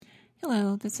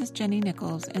Hello, this is Jenny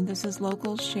Nichols, and this is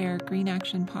Locals Share Green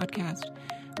Action Podcast,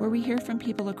 where we hear from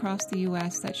people across the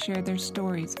U.S. that share their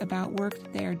stories about work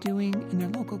that they are doing in their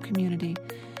local community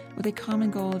with a common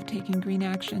goal of taking green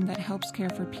action that helps care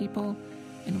for people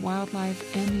and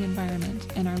wildlife and the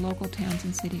environment in our local towns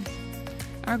and cities.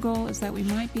 Our goal is that we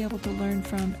might be able to learn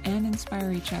from and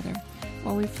inspire each other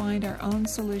while we find our own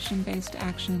solution-based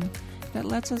action that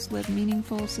lets us live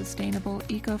meaningful, sustainable,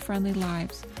 eco-friendly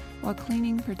lives while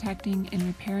cleaning, protecting, and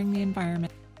repairing the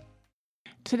environment.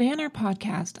 Today on our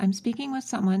podcast, I'm speaking with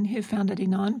someone who founded a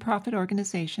nonprofit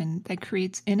organization that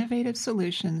creates innovative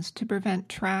solutions to prevent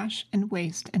trash and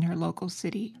waste in her local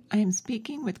city. I am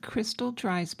speaking with Crystal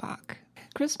Dreisbach.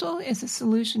 Crystal is a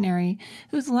solutionary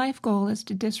whose life goal is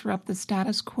to disrupt the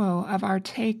status quo of our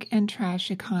take and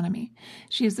trash economy.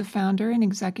 She is the founder and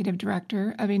executive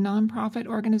director of a nonprofit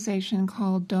organization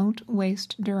called Don't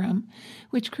Waste Durham,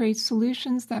 which creates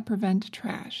solutions that prevent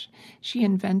trash. She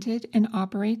invented and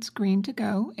operates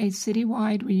Green2Go, a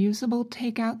citywide reusable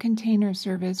takeout container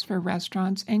service for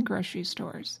restaurants and grocery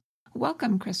stores.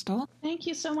 Welcome, Crystal. Thank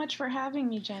you so much for having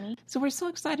me, Jenny. So we're so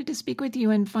excited to speak with you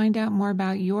and find out more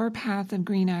about your path of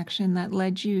green action that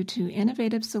led you to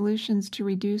innovative solutions to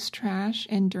reduce trash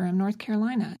in Durham, North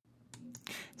Carolina.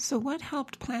 So what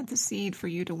helped plant the seed for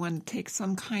you to want to take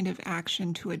some kind of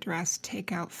action to address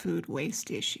takeout food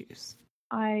waste issues?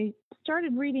 I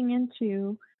started reading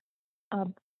into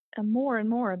more and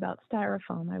more about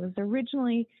styrofoam. I was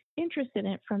originally interested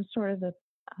in it from sort of the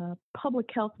public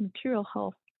health, material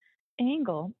health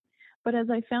angle, but as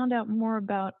I found out more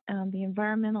about the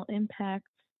environmental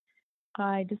impacts,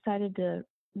 I decided to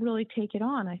really take it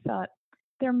on. I thought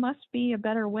there must be a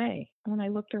better way. When I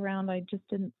looked around, I just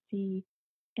didn't see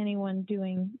anyone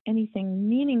doing anything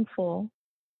meaningful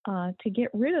to get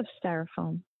rid of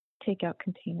styrofoam takeout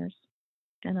containers.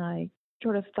 And I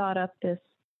sort of thought up this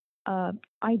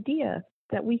idea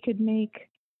that we could make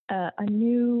a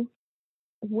new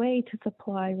way to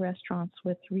supply restaurants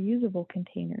with reusable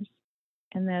containers,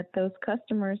 and that those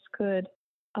customers could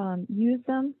use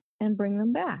them and bring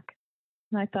them back.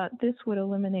 And I thought this would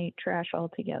eliminate trash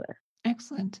altogether.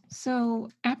 Excellent. So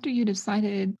after you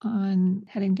decided on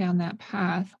heading down that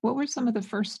path, what were some of the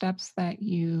first steps that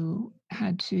you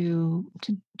had to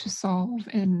solve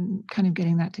in kind of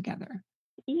getting that together?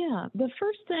 Yeah, the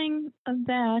first thing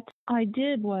that I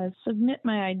did was submit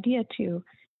my idea to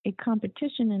a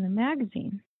competition in a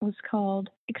magazine. It was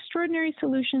called Extraordinary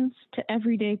Solutions to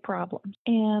Everyday Problems.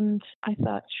 And I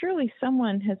thought, surely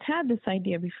someone has had this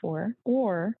idea before,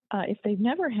 or if they've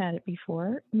never had it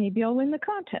before, maybe I'll win the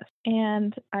contest.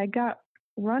 And I got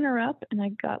runner-up, and I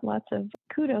got lots of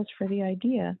kudos for the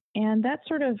idea. And that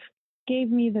sort of gave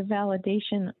me the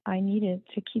validation I needed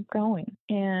to keep going.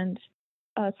 And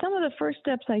some of the first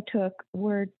steps I took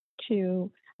were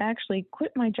to actually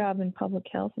quit my job in public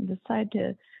health and decide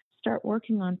to start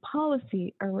working on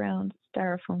policy around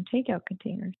styrofoam takeout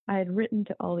containers. I had written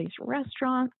to all these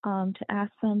restaurants to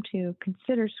ask them to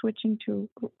consider switching to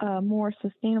more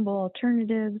sustainable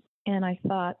alternatives. And I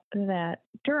thought that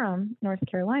Durham, North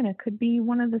Carolina, could be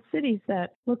one of the cities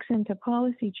that looks into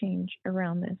policy change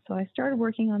around this. So I started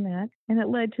working on that, and it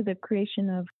led to the creation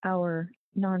of our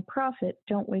nonprofit,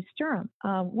 Don't Waste Durham.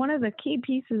 One of the key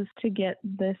pieces to get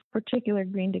this particular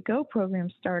Green2Go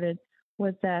program started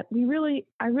was that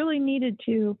I really needed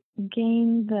to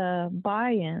gain the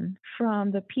buy-in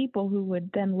from the people who would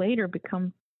then later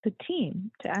become the team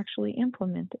to actually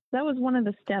implement it. That was one of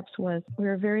the steps. We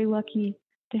were very lucky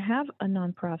to have a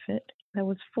nonprofit that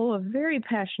was full of very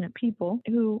passionate people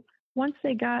who, once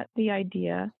they got the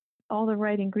idea, all the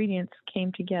right ingredients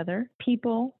came together.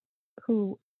 People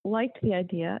who liked the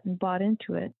idea and bought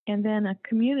into it, and then a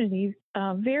community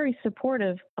very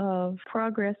supportive of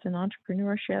progress and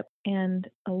entrepreneurship, and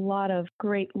a lot of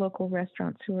great local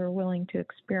restaurants who were willing to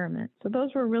experiment. So those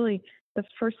were really the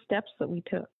first steps that we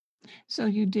took. So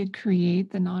you did create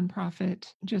the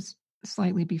nonprofit just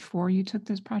slightly before you took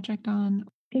this project on?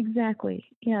 Exactly.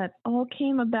 Yeah, it all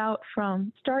came about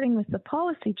from starting with the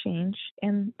policy change,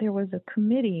 and there was a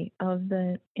committee of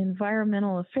the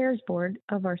Environmental Affairs Board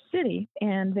of our city,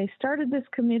 and they started this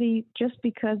committee just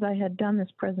because I had done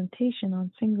this presentation on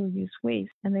single-use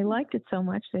waste, and they liked it so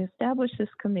much, they established this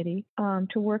committee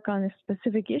to work on a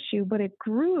specific issue, but it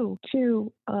grew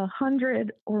to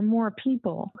 100 or more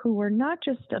people who were not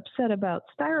just upset about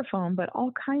styrofoam, but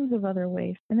all kinds of other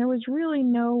waste, and there was really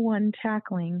no one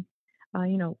tackling.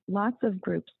 Lots of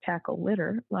groups tackle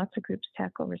litter, lots of groups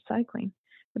tackle recycling,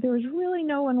 But there was really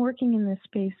no one working in this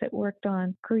space that worked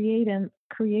on creating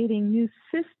new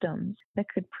systems that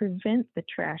could prevent the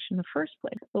trash in the first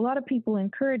place. A lot of people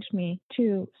encouraged me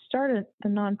to start a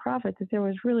nonprofit, that there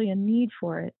was really a need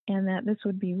for it, and that this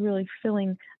would be really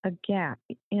filling a gap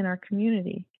in our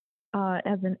community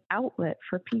as an outlet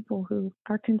for people who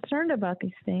are concerned about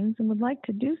these things and would like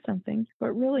to do something,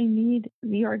 but really need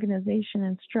the organization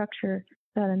and structure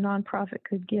that a nonprofit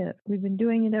could give. We've been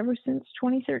doing it ever since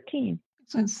 2013.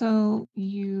 So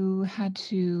you had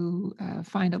to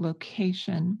find a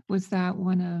location. Was that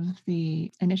one of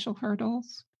the initial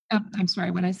hurdles? I'm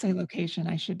sorry, when I say location,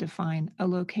 I should define a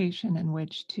location in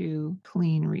which to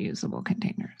clean reusable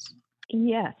containers.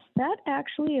 Yes, that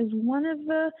actually is one of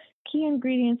the key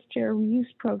ingredients to our reuse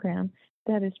program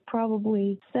that is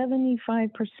probably 75%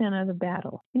 of the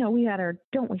battle. We had our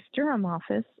Don't Waste Durham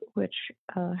office, which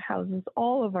houses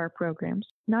all of our programs,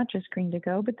 not just Green to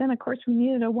Go. But then, of course, we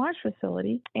needed a wash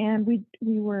facility, and we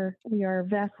are a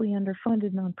vastly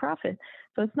underfunded nonprofit.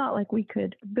 So it's not like we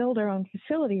could build our own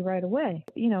facility right away.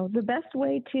 The best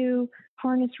way to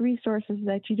harness resources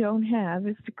that you don't have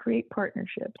is to create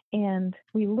partnerships. And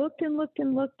we looked and looked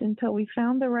and looked until we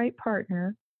found the right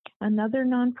partner, another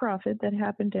nonprofit that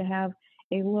happened to have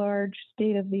a large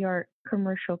state-of-the-art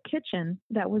commercial kitchen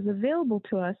that was available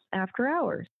to us after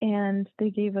hours. And they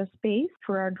gave us space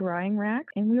for our drying rack,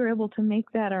 and we were able to make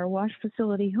that our wash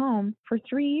facility home for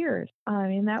 3 years.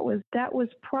 And that was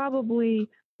probably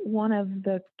one of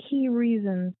the key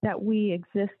reasons that we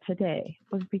exist today,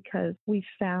 was because we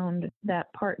found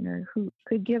that partner who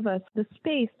could give us the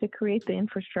space to create the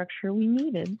infrastructure we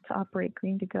needed to operate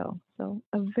Green to Go. So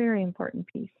a very important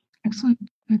piece.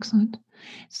 Excellent.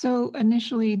 So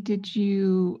initially, did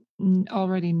you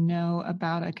already know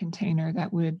about a container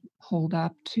that would hold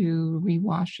up to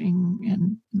rewashing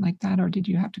and like that, or did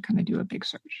you have to kind of do a big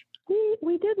search?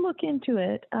 We did look into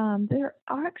it. There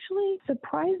are actually,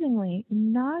 surprisingly,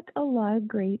 not a lot of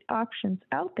great options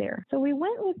out there. So we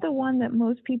went with the one that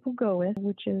most people go with,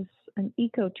 which is an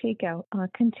eco takeout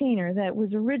container that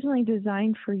was originally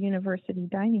designed for university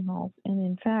dining halls, and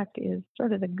in fact is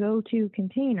sort of the go-to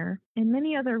container. And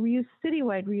many other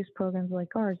citywide reuse programs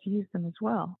like ours use them as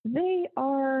well. They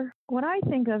are what I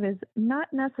think of as not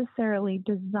necessarily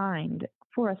designed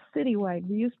for a citywide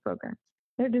reuse program.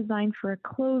 They're designed for a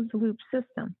closed-loop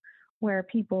system where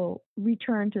people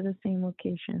return to the same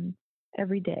location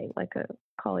every day, like a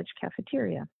college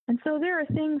cafeteria. And so there are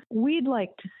things we'd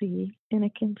like to see in a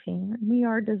container. We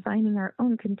are designing our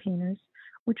own containers,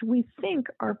 which we think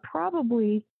are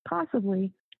possibly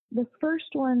the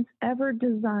first ones ever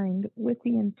designed with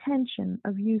the intention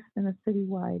of use in a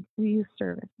citywide reuse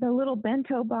service. The little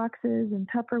bento boxes and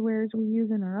Tupperwares we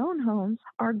use in our own homes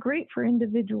are great for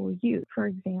individual use, for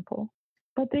example,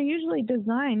 but they're usually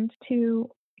designed to,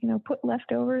 put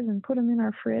leftovers and put them in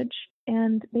our fridge,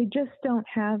 and they just don't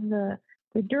have the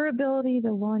durability,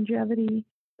 the longevity,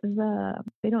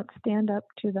 they don't stand up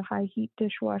to the high heat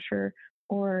dishwasher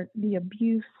or the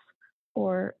abuse,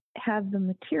 or have the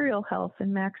material health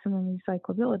and maximum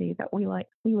recyclability that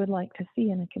we would like to see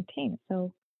in a container.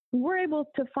 So we were able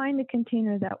to find a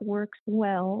container that works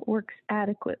well, works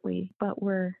adequately, but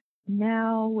we're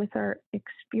now, with our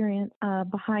experience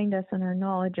behind us and our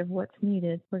knowledge of what's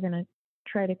needed, we're going to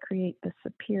try to create the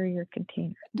superior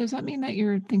container. Does that mean that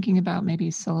you're thinking about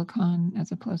maybe silicone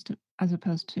as opposed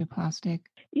to plastic?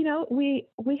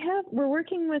 We're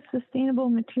working with sustainable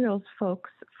materials folks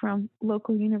from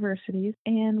local universities,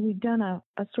 and we've done a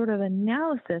sort of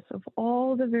analysis of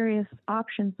all the various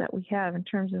options that we have in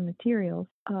terms of materials,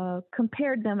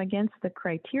 compared them against the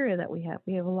criteria that we have.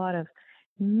 We have a lot of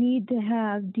need to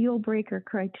have deal breaker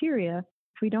criteria.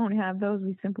 If we don't have those,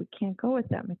 we simply can't go with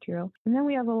that material. And then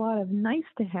we have a lot of nice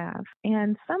to have.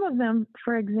 And some of them,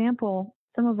 for example,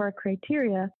 some of our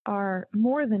criteria are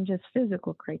more than just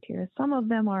physical criteria. Some of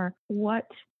them are what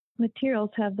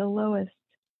materials have the lowest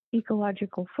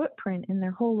ecological footprint in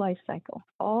their whole life cycle,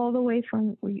 all the way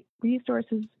from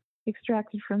resources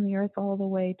extracted from the earth all the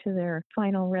way to their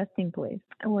final resting place,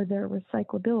 or their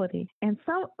recyclability. And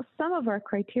some of our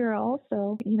criteria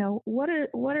also, what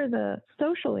are the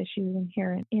social issues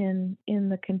inherent in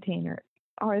the container?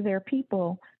 Are there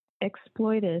people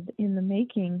exploited in the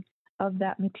making of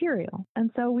that material?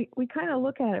 And so we kind of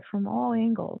look at it from all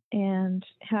angles, and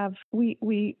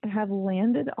we have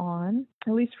landed on,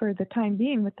 at least for the time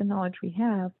being with the knowledge we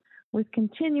have, with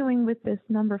continuing with this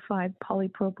number 5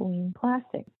 polypropylene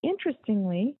plastic.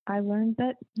 Interestingly, I learned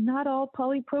that not all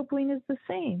polypropylene is the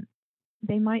same.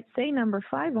 They might say number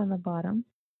 5 on the bottom,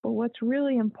 But what's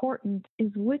really important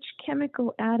is which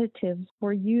chemical additives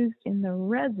were used in the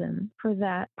resin for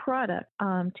that product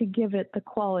to give it the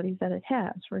qualities that it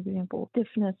has. For example,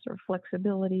 stiffness or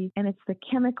flexibility. And it's the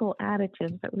chemical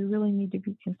additives that we really need to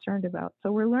be concerned about.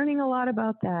 So we're learning a lot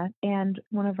about that. And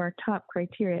one of our top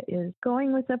criteria is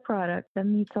going with a product that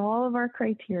meets all of our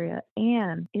criteria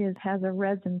and has a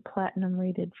resin platinum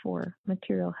rated for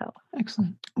material health.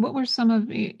 Excellent. What were some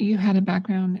of, you had a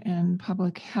background in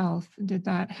public health. Did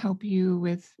that help you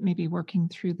with maybe working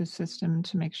through the system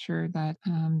to make sure that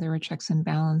there were checks and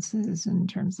balances in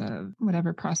terms of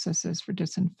whatever processes for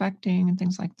disinfecting and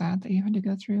things like that you had to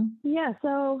go through? Yeah,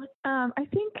 so I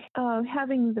think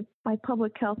having my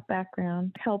public health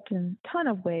background helped in a ton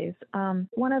of ways.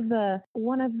 One of the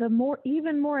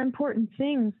even more important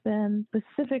things than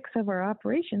specifics of our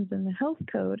operations in the health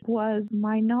code was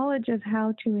my knowledge of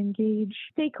how to engage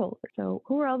stakeholders. So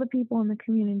who are all the people in the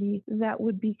community that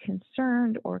would be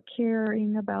concerned or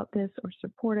caring about this or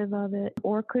supportive of it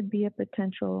or could be a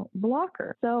potential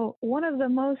blocker? So one of the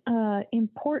most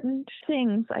important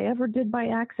things I ever did by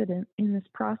accident in this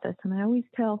process, and I always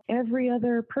tell every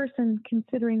other person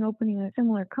considering opening a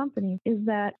similar company, is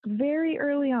that very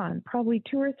early on, probably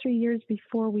 2 or 3 years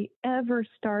before we ever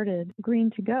started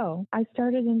Green to Go, I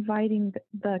started inviting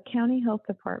the county health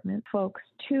department folks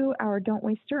to our Don't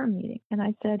Waste Durham meeting. And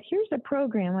I said, here's a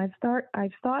program I've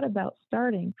thought about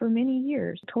starting for many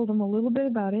years. Told them a little bit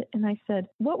about it. And I said,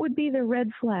 what would be the red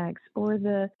flags or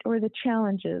the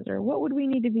challenges, or what would we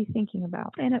need to be thinking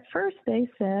about? And at first they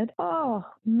said, oh,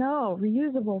 no,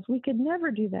 reusables. We could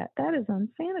never do that. That is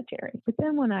unsanitary. But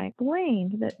then when I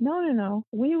explained that, no,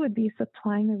 we would be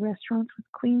supplying the restaurants with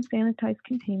clean, sanitized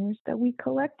containers that we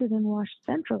collected and washed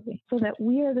centrally so that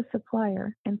we are the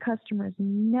supplier and customers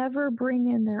never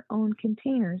bring in their own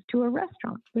containers to a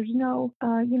restaurant. There's no,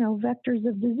 vectors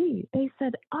of disease. They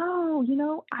said, oh,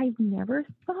 I've never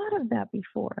thought of that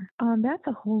before. That's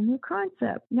a whole new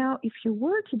concept. Now, if you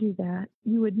were to do that,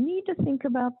 you would need to think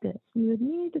about this. You would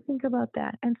need to think about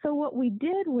that. And so what we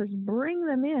did was bring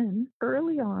them in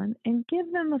early on and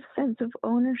give them a sense of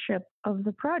ownership of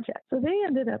the project. So they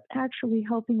ended up actually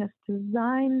helping us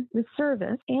design the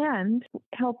service and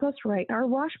help us write our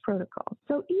wash protocol.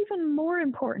 So even more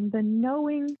important than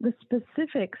knowing the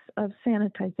specifics of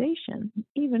sanitization,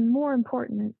 even more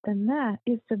important than that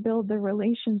is to build the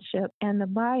relationship and the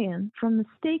buy-in from the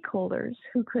stakeholders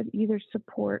who could either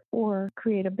support or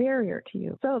create a barrier to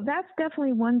you. So that's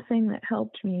definitely one thing that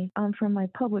helped me from my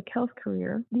public health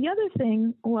career. The other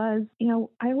thing was,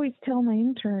 I always tell my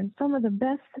interns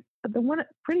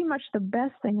pretty much the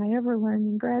best thing I ever learned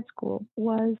in grad school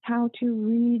was how to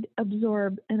read,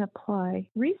 absorb, and apply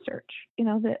research.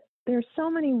 That there's so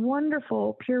many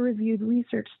wonderful peer-reviewed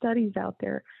research studies out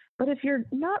there. But if you're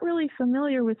not really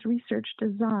familiar with research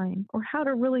design or how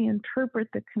to really interpret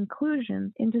the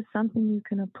conclusion into something you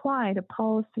can apply to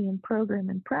policy and program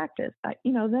and practice,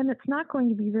 then it's not going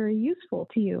to be very useful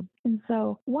to you. And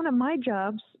so one of my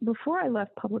jobs before I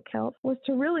left public health was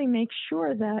to really make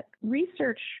sure that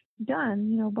research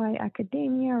done, by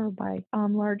academia or by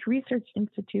large research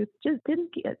institutes just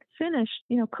didn't get finished,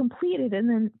 completed and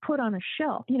then put on a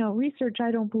shelf. Research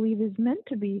I don't believe is meant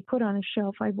to be put on a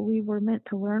shelf. I believe we're meant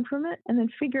to learn from it and then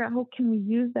figure out how can we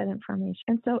use that information.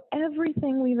 And so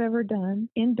everything we've ever done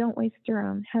in Don't Waste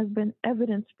Durham has been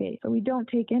evidence-based. So we don't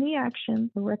take any action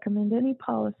or recommend any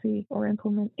policy or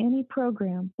implement any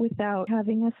program without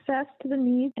having assessed the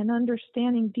needs and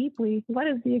understanding deeply what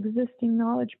is the existing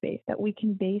knowledge base that we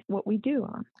can base what we do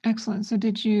on. Excellent. So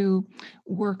did you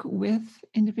work with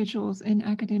individuals in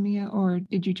academia, or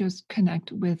did you just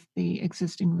connect with the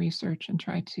existing research and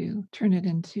try to turn it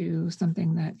into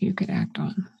something that you could act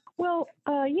on? Well,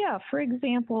 for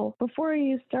example, before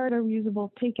you start a reusable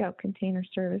takeout container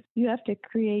service, you have to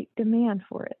create demand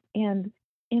for it. And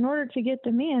in order to get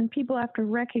demand, people have to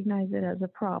recognize it as a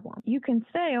problem. You can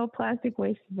say, plastic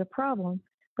waste is a problem,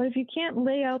 but if you can't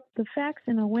lay out the facts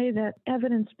in a way that's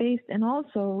evidence-based and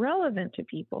also relevant to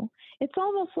people, it's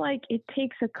almost like it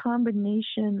takes a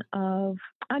combination of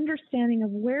understanding of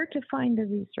where to find the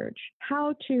research,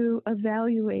 how to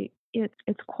evaluate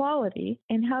its quality,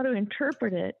 and how to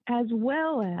interpret it, as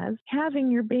well as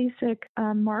having your basic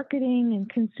marketing and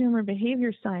consumer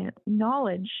behavior science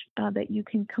knowledge that you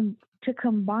can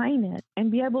combine it and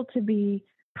be able to be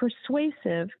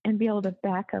persuasive and be able to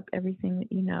back up everything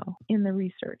that you know in the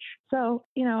research. So,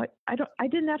 I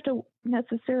didn't have to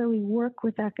necessarily work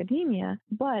with academia,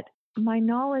 but my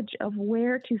knowledge of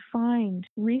where to find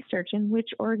research in which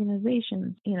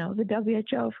organizations, the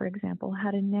WHO, for example,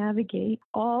 how to navigate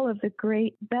all of the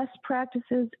great best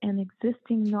practices and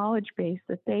existing knowledge base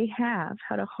that they have,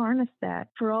 how to harness that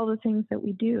for all the things that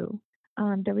we do.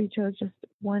 WHO is just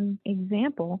one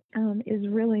example, is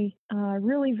really,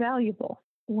 really valuable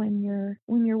when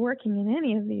you're working in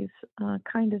any of these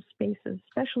kind of spaces,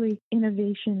 especially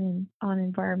innovation on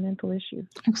environmental issues.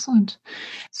 Excellent.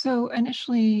 So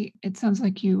initially, it sounds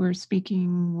like you were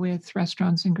speaking with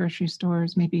restaurants and grocery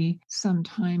stores maybe some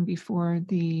time before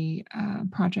the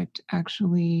project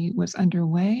actually was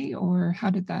underway, or how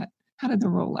did the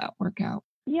rollout work out?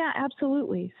 Yeah,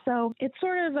 absolutely. So it's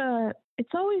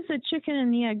it's always a chicken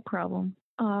and the egg problem.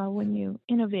 When you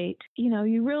innovate,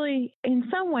 you really, in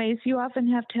some ways, you often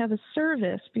have to have a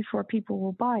service before people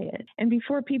will buy it. And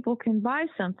before people can buy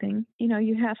something,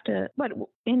 you have to,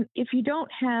 if you don't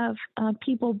have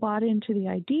people bought into the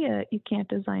idea, you can't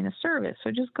design a service. So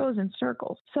it just goes in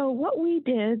circles. So what we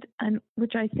did, and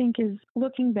which I think is,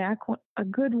 looking back, a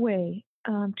good way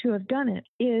to have done it,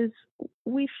 is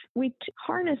we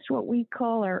harnessed what we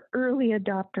call our early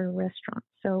adopter restaurants.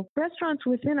 So restaurants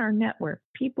within our network,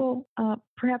 people,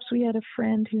 perhaps we had a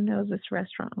friend who knows this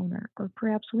restaurant owner, or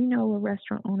perhaps we know a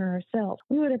restaurant owner ourselves.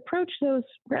 We would approach those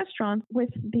restaurants with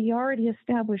the already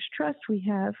established trust we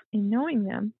have in knowing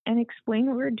them and explain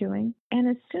what we're doing. And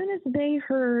as soon as they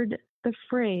heard the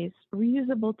phrase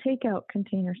reusable takeout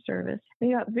container service,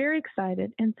 they got very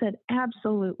excited and said,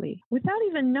 absolutely. Without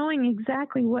even knowing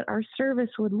exactly what our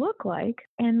service would look like,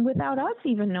 and without us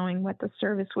even knowing what the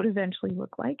service would eventually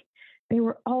look like, they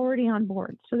were already on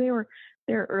board. So they're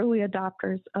early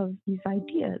adopters of these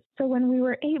ideas. So when we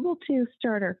were able to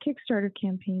start our Kickstarter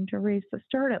campaign to raise the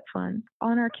startup fund,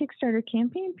 on our Kickstarter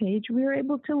campaign page, we were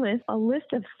able to list a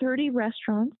list of 30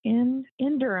 restaurants in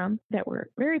Durham that were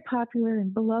very popular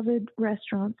and beloved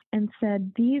restaurants, and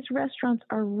said, these restaurants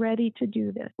are ready to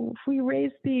do this. If we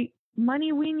raise the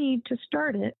money we need to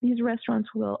start it, these restaurants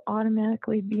will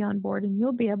automatically be on board, and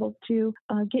you'll be able to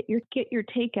get your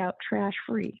takeout trash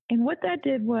free. And what that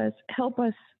did was help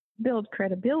us build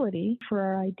credibility for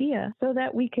our idea so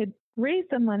that we could raise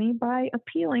the money by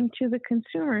appealing to the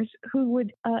consumers who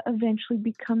would eventually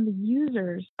become the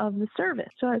users of the service.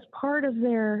 So as part of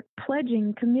their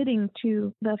committing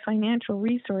to the financial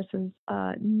resources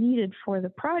needed for the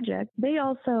project, they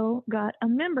also got a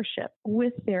membership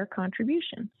with their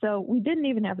contribution. So we didn't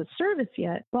even have a service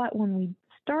yet, but when we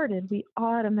started, we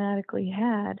automatically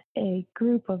had a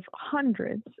group of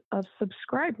hundreds of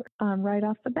subscribers right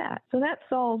off the bat. So that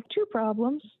solved two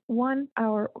problems. One,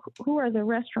 who are the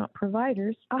restaurant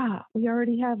providers? We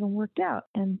already have them worked out.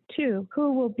 And two,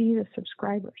 who will be the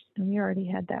subscribers? And we already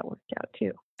had that worked out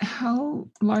too. How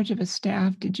large of a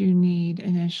staff did you need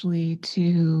initially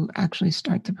to actually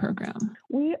start the program?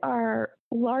 We are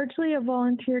largely a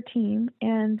volunteer team,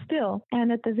 and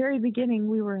at the very beginning,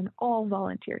 we were an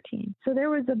all-volunteer team. So there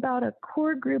was about a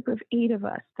core group of 8 of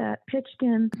us that pitched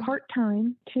in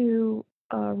part-time to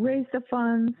raise the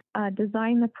funds,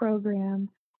 design the program,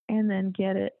 and then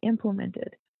get it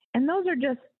implemented. And those are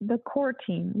just the core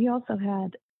team. We also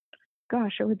had,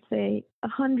 I would say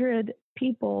 100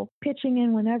 people pitching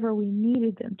in whenever we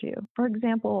needed them to. For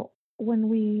example, when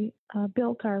we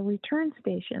built our return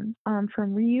station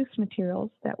from reuse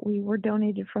materials that we were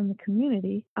donated from the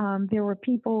community, there were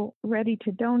people ready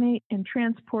to donate and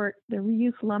transport the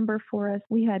reuse lumber for us.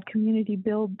 We had community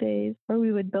build days where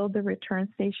we would build the return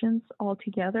stations all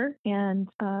together. And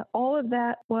all of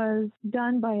that was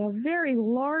done by a very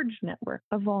large network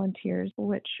of volunteers,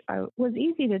 which was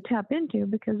easy to tap into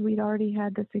because we'd already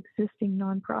had this existing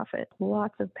nonprofit,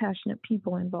 lots of passionate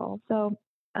people involved. So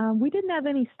we didn't have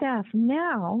any staff.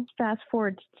 Now, fast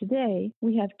forward to today,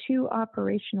 we have 2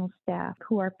 operational staff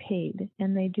who are paid,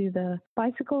 and they do the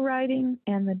bicycle riding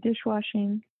and the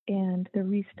dishwashing and the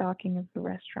restocking of the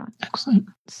restaurant. Excellent.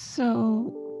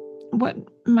 So what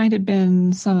might have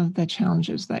been some of the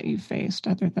challenges that you faced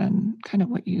other than kind of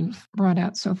what you've brought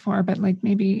out so far, but like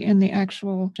maybe in the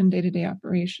actual day-to-day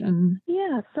operation?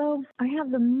 Yeah, so I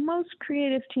have the most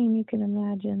creative team you can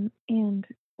imagine, and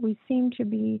we seem to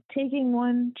be taking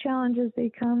one challenge as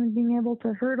they come and being able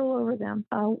to hurdle over them.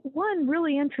 One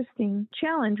really interesting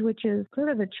challenge, which is sort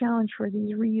of a challenge for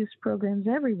these reuse programs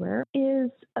everywhere,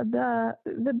 is the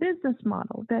business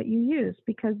model that you use,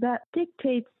 because that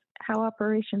dictates how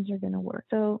operations are going to work.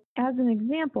 So as an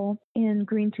example, in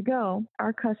Green2Go,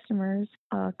 our customers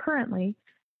currently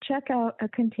check out a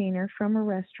container from a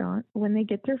restaurant when they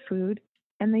get their food,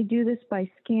 and they do this by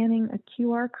scanning a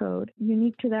QR code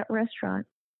unique to that restaurant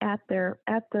at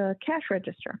the cash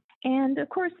register. And of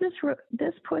course,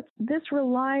 this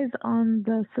relies on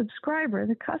the subscriber,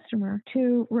 the customer,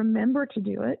 to remember to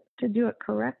do it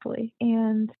correctly.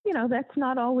 And that's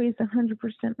not always 100%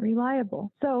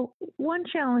 reliable. So one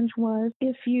challenge was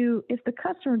if the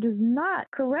customer does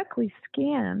not correctly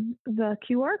scan the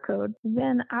QR code,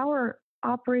 then our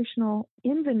operational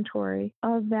inventory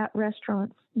of that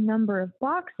restaurant's number of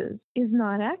boxes is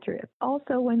not accurate.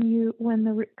 Also, when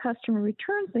the customer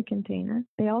returns the container,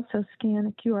 they also scan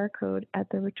a QR code at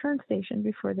the return station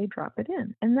before they drop it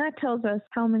in. And that tells us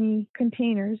how many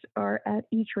containers are at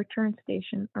each return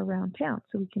station around town,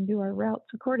 so we can do our routes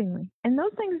accordingly. And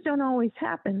those things don't always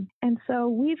happen. And so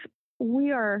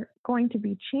we are going to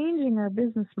be changing our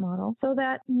business model so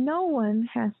that no one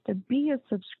has to be a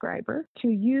subscriber to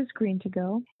use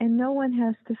Green2Go and no one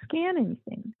has to scan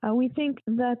anything. We think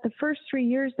that the first 3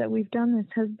 years that we've done this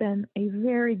has been a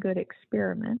very good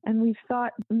experiment, and we've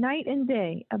thought night and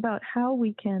day about how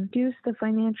we can reduce the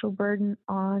financial burden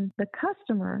on the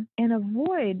customer and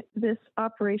avoid this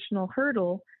operational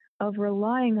hurdle of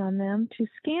relying on them to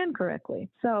scan correctly.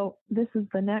 So this is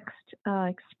the next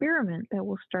experiment that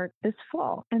will start this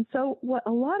fall. And so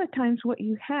a lot of times what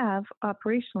you have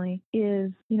operationally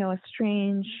is, a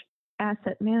strange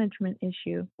asset management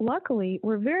issue. Luckily,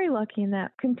 we're very lucky in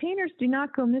that containers do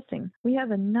not go missing. We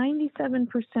have a 97%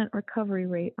 recovery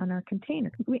rate on our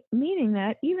container, meaning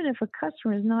that even if a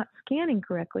customer is not scanning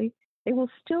correctly, they will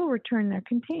still return their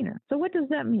container. So what does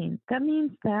that mean? That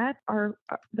means that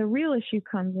the real issue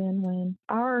comes in when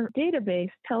our database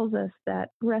tells us that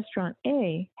restaurant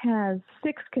A has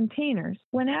 6 containers,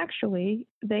 when actually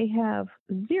they have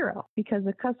 0 because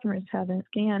the customers haven't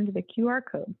scanned the QR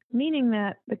code, meaning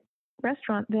that the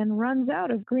restaurant then runs out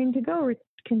of Green2Go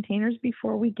containers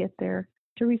before we get there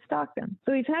to restock them.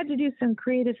 So we've had to do some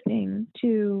creative things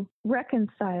to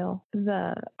reconcile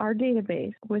our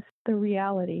database with the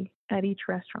reality at each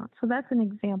restaurant. So that's an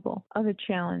example of a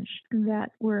challenge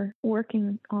that we're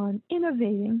working on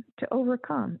innovating to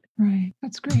overcome. Right.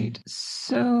 That's great.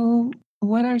 So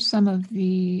what are some of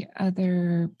the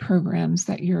other programs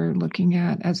that you're looking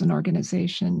at as an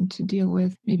organization to deal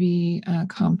with maybe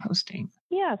composting?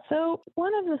 Yeah, so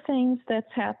one of the things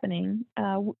that's happening,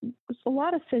 a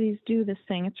lot of cities do this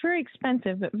thing. It's very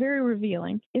expensive, but very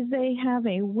revealing, is they have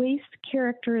a waste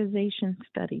characterization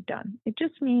study done. It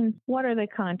just means what are the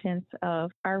contents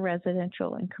of our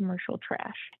residential and commercial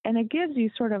trash. And it gives you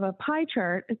sort of a pie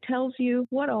chart. It tells you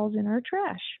what all's in our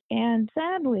trash. And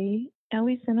sadly, at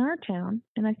least in our town,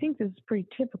 and I think this is pretty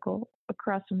typical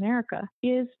across America,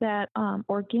 is that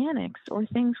organics or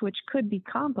things which could be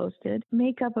composted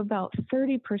make up about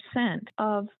 30%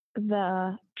 of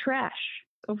the trash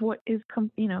of what is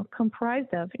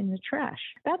comprised of in the trash.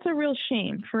 That's a real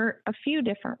shame for a few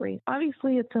different reasons.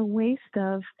 Obviously, it's a waste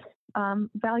of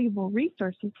valuable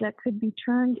resources that could be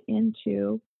turned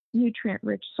into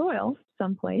nutrient-rich soil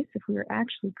someplace if we were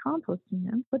actually composting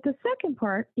them. But the second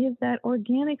part is that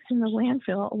organics in the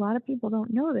landfill, a lot of people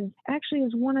don't know this, actually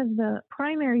is one of the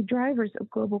primary drivers of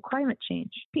global climate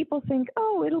change. People think,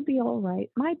 oh, it'll be all right.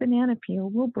 My banana peel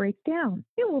will break down.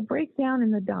 It will break down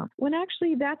in the dump. When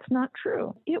actually that's not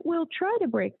true. It will try to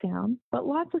break down, but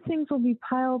lots of things will be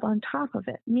piled on top of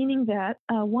it, meaning that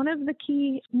one of the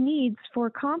key needs for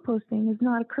composting is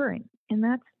not occurring. And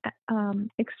that's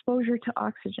exposure to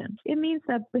oxygen. It means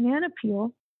that banana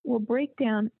peel will break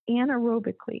down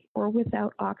anaerobically or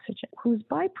without oxygen, whose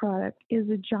byproduct is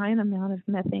a giant amount of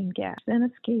methane gas, then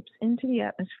escapes into the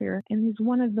atmosphere and is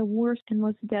one of the worst and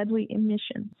most deadly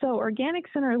emissions. So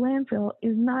organics in our landfill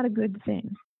is not a good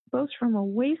thing, both from a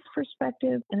waste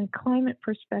perspective and a climate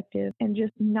perspective, and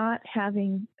just not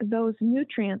having those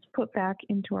nutrients put back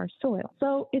into our soil.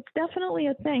 So it's definitely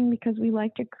a thing because we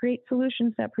like to create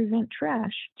solutions that prevent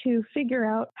trash to figure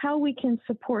out how we can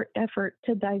support effort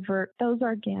to divert those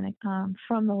organic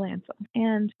from the landfill.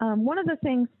 And one of the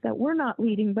things that we're not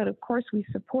leading, but of course we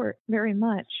support very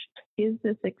much, is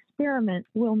this experiment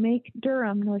will make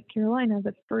Durham, North Carolina,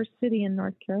 the first city in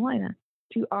North Carolina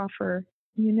to offer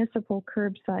municipal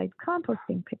curbside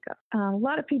composting pickup. A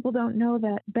lot of people don't know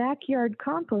that backyard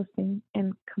composting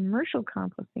and commercial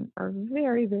composting are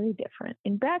very, very different.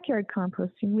 In backyard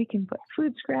composting, we can put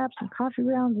food scraps and coffee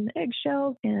grounds and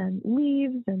eggshells and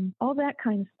leaves and all that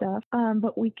kind of stuff,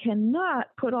 but we cannot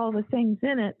put all the things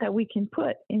in it that we can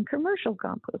put in commercial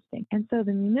composting. And so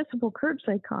the municipal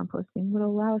curbside composting would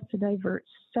allow us to divert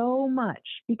so much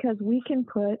because we can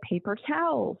put paper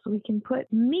towels, we can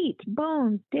put meat,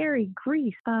 bones, dairy, grease,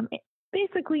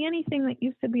 basically anything that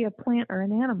used to be a plant or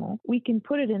an animal, we can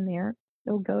put it in there.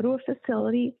 It'll go to a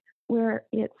facility where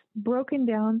it's broken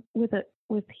down with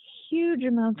huge huge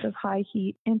amounts of high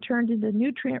heat and turned into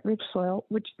nutrient-rich soil,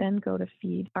 which then go to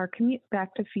feed our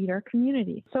back to feed our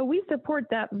community. So we support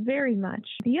that very much.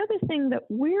 The other thing that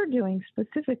we're doing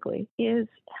specifically is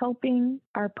helping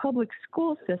our public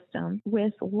school system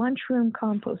with lunchroom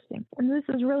composting. And this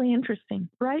is really interesting.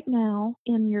 Right now,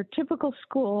 in your typical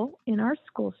school, in our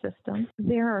school system,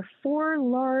 there are 4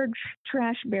 large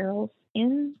trash barrels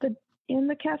in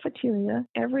the cafeteria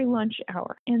every lunch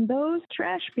hour. And those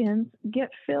trash bins get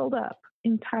filled up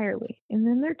entirely. And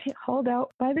then they're hauled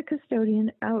out by the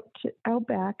custodian out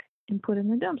back and put in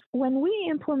the dumps. When we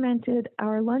implemented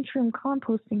our lunchroom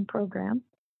composting program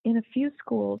in a few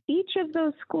schools, each of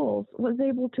those schools was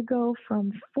able to go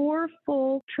from 4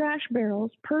 full trash barrels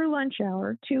per lunch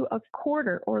hour to a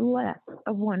quarter or less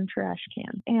of 1 trash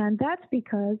can. And that's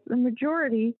because the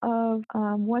majority of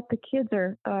what the kids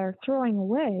are throwing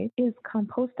away is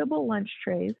compostable lunch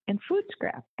trays and food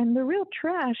scrap. And the real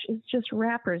trash is just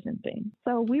wrappers and things.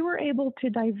 So we were able to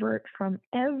divert from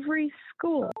every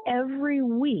school every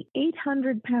week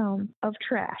 800 pounds of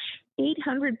trash,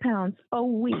 800 pounds a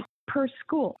week per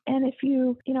school. And if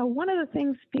one of the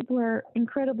things people are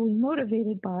incredibly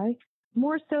motivated by,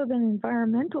 more so than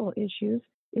environmental issues,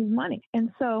 is money.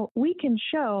 And so we can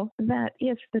show that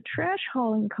if the trash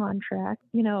hauling contract,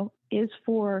 is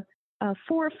for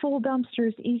 4 full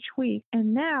dumpsters each week,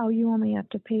 and now you only have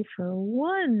to pay for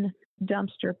 1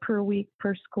 dumpster per week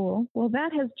per school, well,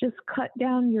 that has just cut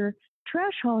down your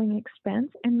trash hauling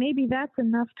expense, and maybe that's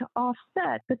enough to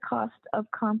offset the cost of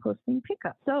composting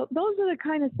pickup. So those are the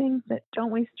kind of things that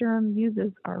Don't Waste Durham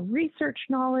uses our research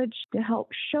knowledge to help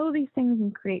show these things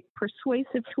and create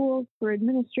persuasive tools for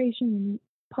administration and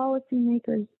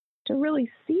policymakers to really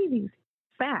see these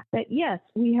facts that, yes,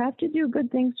 we have to do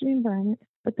good things for the environment,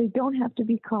 but they don't have to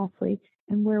be costly.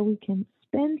 And where we can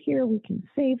spend here, we can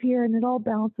save here, and it all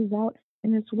balances out.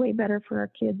 And it's way better for our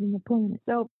kids and the planet.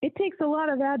 So it takes a lot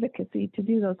of advocacy to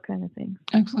do those kind of things.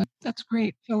 Excellent. That's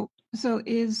great. So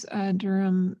is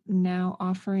Durham now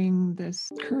offering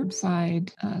this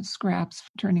curbside scraps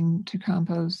turning to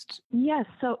compost? Yes.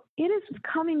 So it is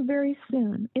coming very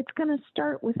soon. It's going to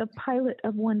start with a pilot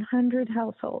of 100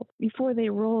 households before they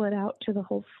roll it out to the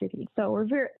whole city. So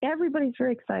everybody's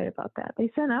very excited about that. They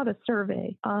sent out a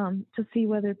survey to see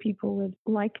whether people would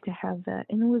like to have that.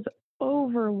 And it was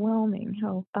overwhelming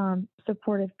how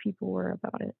supportive people were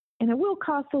about it. And it will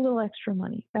cost a little extra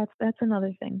money. That's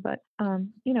another thing. But,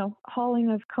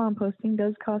 hauling of composting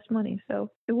does cost money.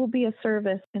 So it will be a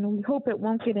service, and we hope it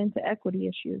won't get into equity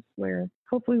issues where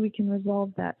hopefully we can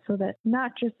resolve that so that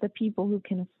not just the people who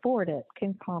can afford it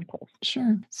can compost.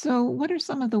 Sure. So what are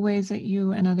some of the ways that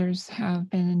you and others have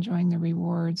been enjoying the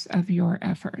rewards of your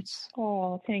efforts?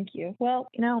 Oh, thank you. Well,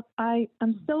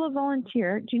 I'm still a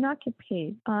volunteer, do not get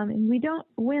paid, and we don't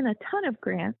win a ton of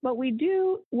grants, but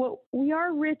we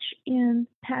are rich in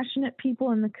passionate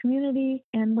people in the community,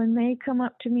 and when they come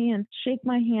up to me and shake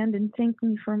my hand and thank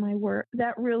me for my work,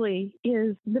 that really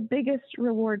is the biggest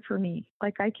reward for me.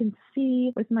 Like, I can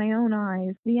see with my own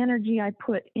eyes the energy I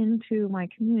put into my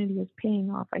community is paying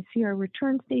off. I see our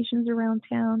return stations around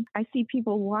town. I see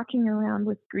people walking around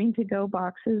with green to-go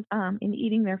boxes and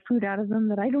eating their food out of them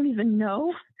that I don't even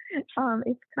know.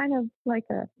 It's kind of like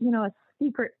a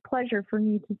secret pleasure for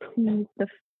me to see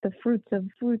the fruits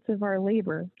of our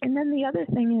labor. And then the other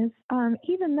thing is,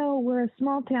 even though we're a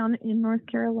small town in North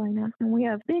Carolina and we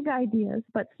have big ideas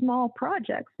but small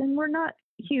projects, and we're not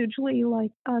hugely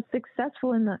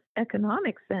successful in the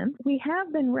economic sense, we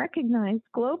have been recognized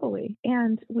globally,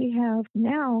 and we have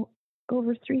now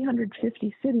over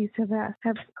 350 cities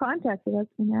have contacted us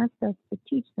and asked us to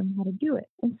teach them how to do it.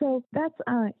 And so that's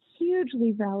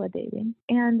hugely validating.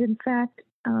 And in fact,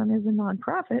 as a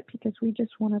nonprofit, because we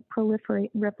just want to proliferate,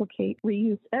 replicate,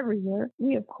 reuse everywhere,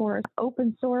 we, of course,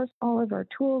 open source all of our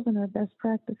tools and our best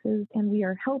practices, and we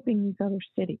are helping these other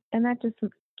cities. And that just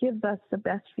gives us the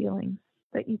best feelings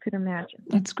that you could imagine.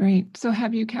 That's great. So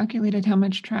have you calculated how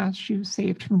much trash you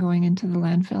saved from going into the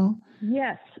landfill?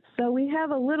 Yes. So we have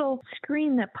a little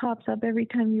screen that pops up every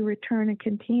time you return a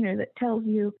container that tells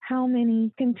you how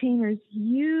many containers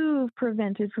you've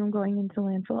prevented from going into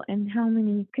landfill and how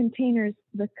many containers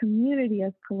the community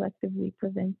has collectively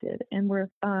prevented. And we're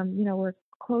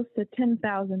close to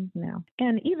 10,000 now.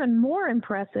 And even more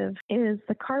impressive is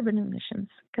the carbon emissions,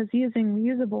 because using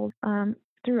reusables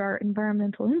through our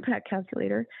environmental impact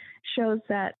calculator shows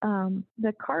that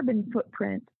the carbon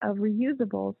footprint of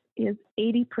reusables is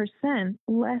 80%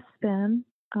 less than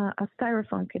a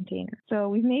styrofoam container. So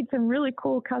we've made some really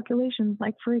cool calculations.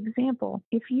 Like, for example,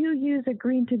 if you use a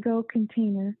green to go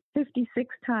container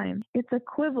 56 times, it's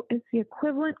the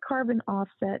equivalent carbon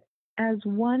offset as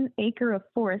 1 acre of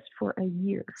forest for a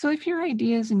year. So, if your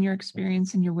ideas and your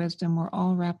experience and your wisdom were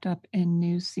all wrapped up in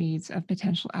new seeds of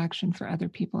potential action for other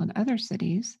people in other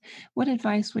cities, what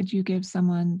advice would you give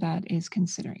someone that is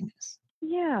considering this?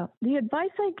 Yeah, the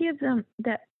advice I give them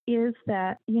that is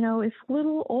that, if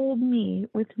little old me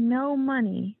with no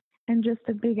money and just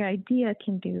a big idea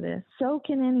can do this, so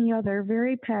can any other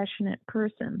very passionate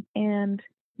person. And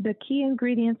the key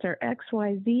ingredients are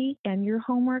XYZ, and your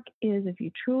homework is, if you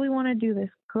truly want to do this,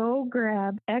 go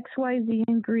grab XYZ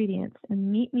ingredients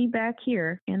and meet me back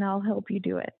here, and I'll help you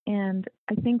do it. And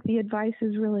I think the advice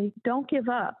is really don't give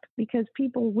up, because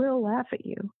people will laugh at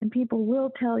you and people will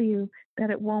tell you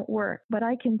that it won't work. But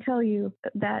I can tell you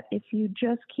that if you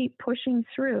just keep pushing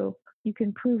through, you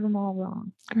can prove them all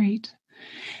wrong. Great.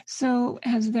 So,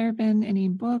 has there been any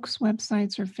books,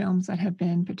 websites, or films that have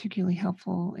been particularly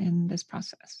helpful in this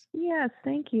process? Yes,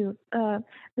 thank you. The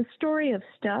Story of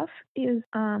Stuff is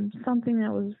something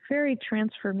that was very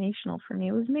transformational for me.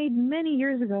 It was made many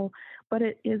years ago, but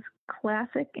it is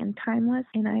classic and timeless,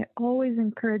 and I always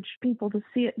encourage people to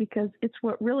see it because it's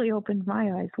what really opened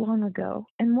my eyes long ago.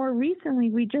 And more recently,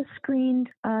 we just screened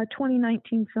a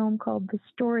 2019 film called The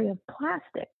Story of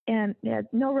Plastic, and it had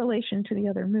no relation to the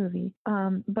other movie,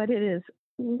 but it is,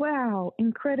 wow,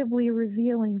 incredibly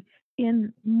revealing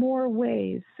in more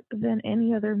ways than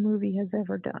any other movie has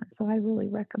ever done. So I really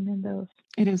recommend those.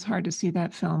 It is hard to see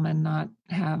that film and not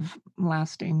have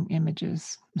lasting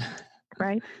images.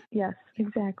 Right? Yes,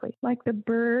 exactly. Like the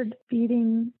bird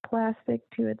feeding plastic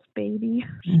to its baby.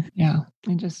 Yeah.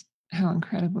 And just how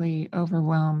incredibly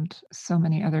overwhelmed so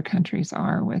many other countries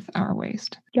are with our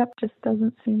waste. Yep, just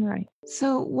doesn't seem right.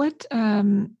 So, what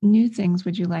new things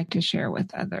would you like to share with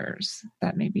others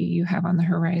that maybe you have on the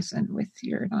horizon with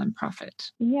your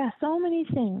nonprofit? Yeah, so many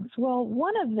things. Well,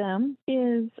 one of them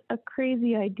is a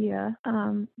crazy idea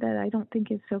that I don't think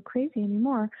is so crazy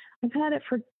anymore. I've had it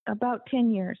for about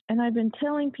 10 years, and I've been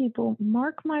telling people,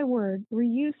 mark my word,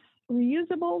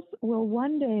 reusables will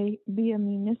one day be a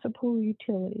municipal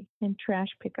utility and trash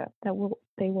pickup. They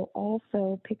will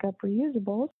also pick up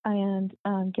reusables and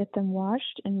get them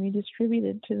washed and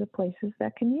redistributed to the places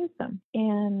that can use them.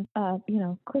 And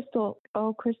Crystal,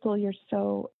 you're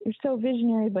so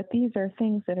visionary, but these are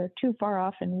things that are too far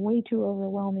off and way too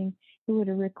overwhelming. It would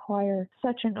require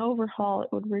such an overhaul.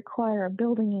 It would require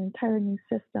building an entire new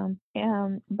system.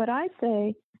 But I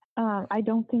say, I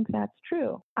don't think that's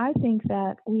true. I think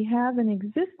that we have an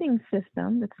existing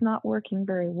system that's not working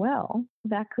very well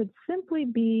that could simply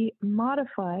be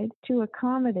modified to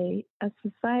accommodate a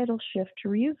societal shift to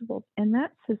reusables. And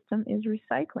that system is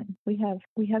recycling. We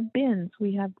have bins,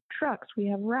 we have trucks, we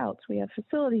have routes, we have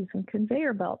facilities and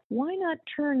conveyor belts. Why not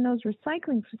turn those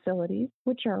recycling facilities,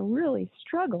 which are really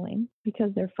struggling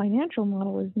because their financial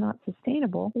model is not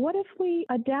sustainable, what if we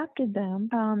adapted them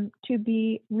to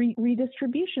be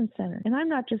redistribution centers? And I'm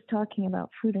not just talking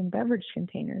about food and beverage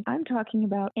containers. I'm talking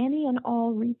about any and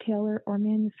all retailer or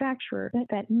manufacturer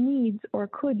that needs or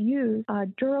could use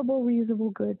durable,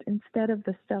 reusable goods instead of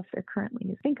the stuff they're currently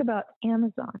using. Think about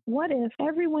Amazon. What if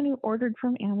everyone who ordered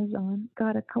from Amazon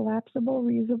got a collapsible,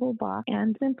 reusable box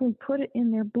and simply put it in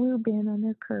their blue bin on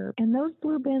their curb? And those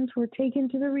blue bins were taken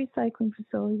to the recycling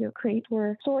facility. The crates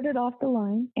were sorted off the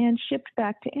line and shipped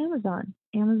back to Amazon.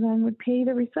 Amazon would pay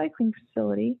the recycling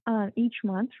facility each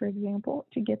month, for example,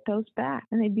 to get those back.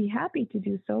 And they'd be happy to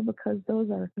do so because those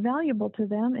are valuable to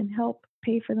them and help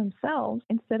pay for themselves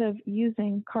instead of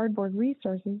using cardboard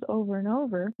resources over and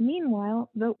over.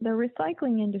 Meanwhile, the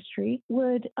recycling industry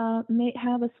would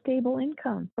have a stable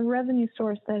income, a revenue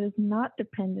source that is not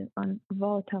dependent on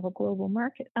volatile global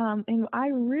markets. And I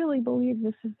really believe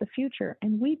this is the future.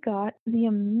 And we got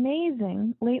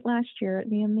late last year,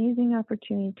 the amazing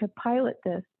opportunity to pilot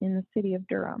this in the city of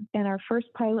Durham. And our first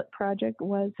pilot project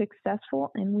was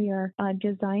successful, and we are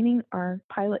designing our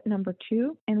pilot number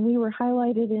 2. And we were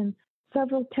highlighted in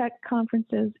several tech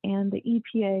conferences and the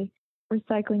EPA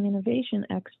Recycling Innovation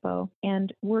Expo.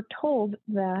 And we're told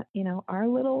that, our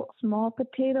little small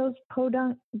potatoes,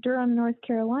 Podunk, Durham, North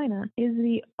Carolina, is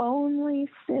the only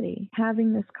city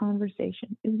having this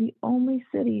conversation, is the only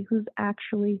city who's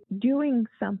actually doing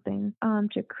something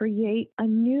to create a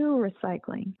new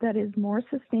recycling that is more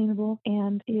sustainable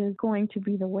and is going to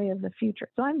be the way of the future.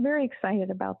 So I'm very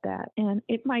excited about that. And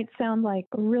it might sound like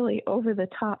really over the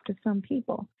top to some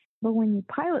people, but when you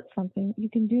pilot something, you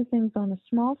can do things on a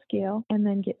small scale and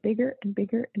then get bigger and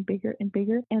bigger and bigger and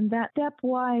bigger. And that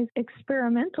stepwise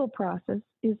experimental process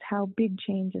is how big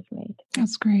change is made.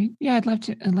 That's great. Yeah, I'd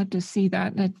love to see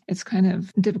that. It's kind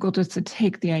of difficult just to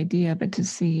take the idea, but to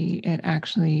see it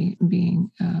actually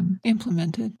being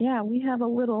implemented. Yeah, we have a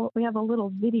little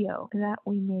video that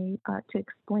we made to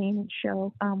explain and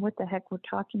show what the heck we're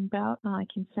talking about. I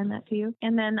can send that to you.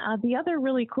 And then the other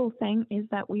really cool thing is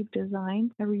that we've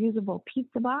designed a reusable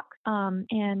pizza box,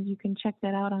 and you can check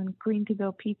that out on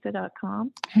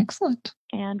greentogopizza.com. Excellent.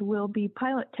 And we'll be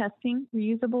pilot testing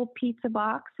reusable pizza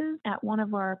boxes at one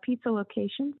of our pizza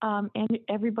locations. And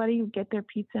everybody will get their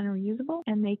pizza in a reusable,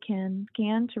 and they can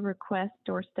scan to request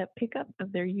doorstep pickup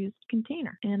of their used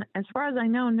container. And as far as I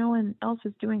know, no one else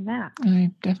is doing that.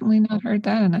 I've definitely not heard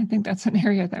that. And I think that's an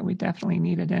area that we definitely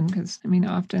need it in, because, I mean,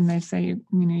 often they say,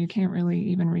 you can't really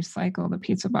even recycle the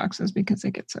pizza boxes because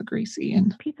they get so greasy.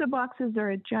 And pizza boxes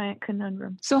are a giant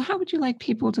conundrum. So how would you like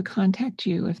people to contact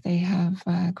you if they have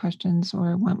questions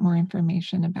or want more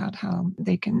information about how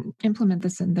they can implement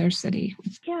this in their city?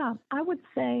 Yeah, I would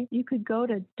say you could go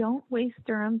to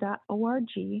don'twastedurham.org.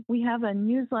 We have a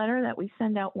newsletter that we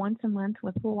send out once a month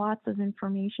with lots of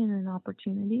information and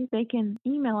opportunities. They can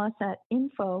email us at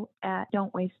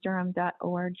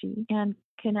info@don'twastedurham.org and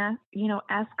can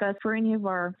ask us for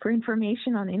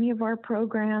information on any of our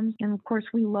programs. And of course,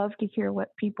 we love to hear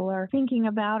what people are thinking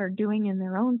about or doing in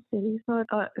their own cities. So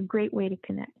it's a great way to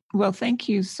connect. Well, thank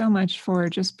you so much for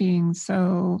just being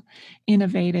so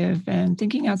innovative and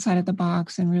thinking outside of the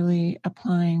box and really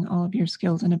applying all of your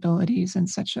skills and abilities in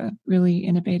such a really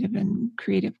innovative and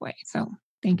creative way. So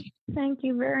thank you. Thank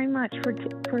you very much for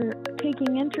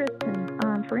taking interest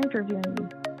and for interviewing me.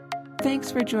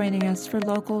 Thanks for joining us for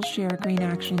Local Share Green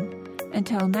Action.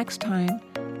 Until next time,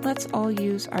 let's all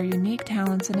use our unique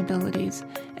talents and abilities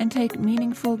and take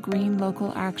meaningful green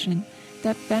local action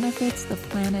that benefits the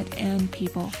planet and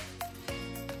people.